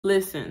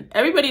Listen,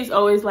 everybody's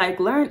always like,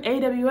 learn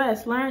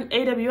AWS, learn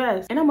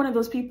AWS. And I'm one of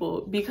those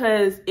people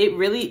because it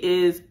really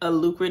is a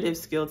lucrative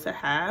skill to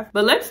have.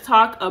 But let's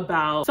talk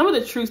about some of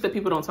the truths that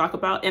people don't talk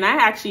about. And I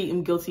actually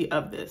am guilty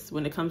of this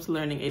when it comes to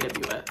learning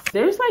AWS.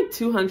 There's like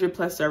 200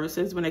 plus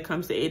services when it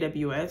comes to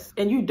AWS,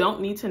 and you don't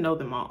need to know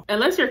them all.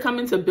 Unless you're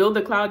coming to build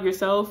the cloud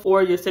yourself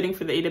or you're sitting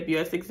for the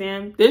AWS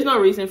exam, there's no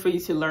reason for you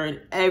to learn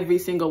every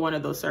single one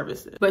of those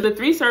services. But the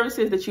 3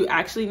 services that you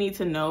actually need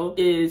to know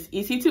is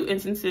EC2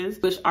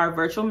 instances, which are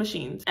virtual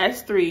machines,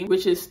 S3,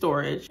 which is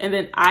storage, and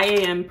then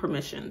IAM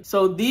permissions.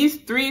 So these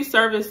 3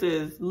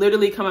 services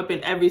literally come up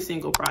in every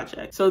single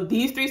project. So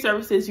these 3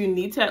 services you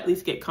need to at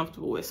least get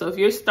comfortable with. So if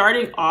you're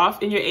starting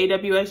off in your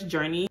AWS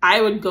journey,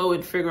 I would go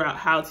and figure out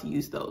how to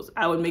use those.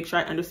 I would make sure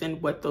I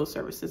understand what those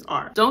services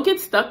are. Don't get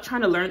stuck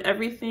trying to learn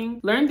everything.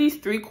 Learn these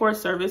 3 core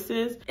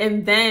services,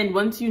 and then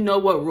once you know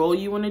what role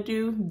you want to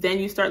do, then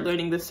you start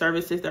learning the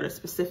services that are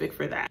specific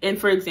for that. And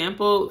for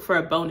example, for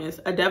a bonus,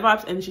 a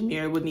DevOps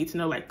engineer would need to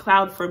know like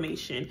cloud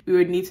formation. We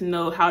would need to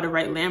know how to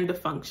write Lambda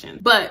functions.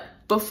 But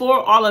before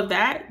all of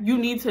that, you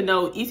need to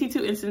know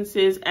EC2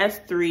 instances,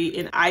 S3,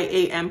 and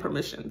IAM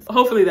permissions.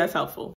 Hopefully that's helpful.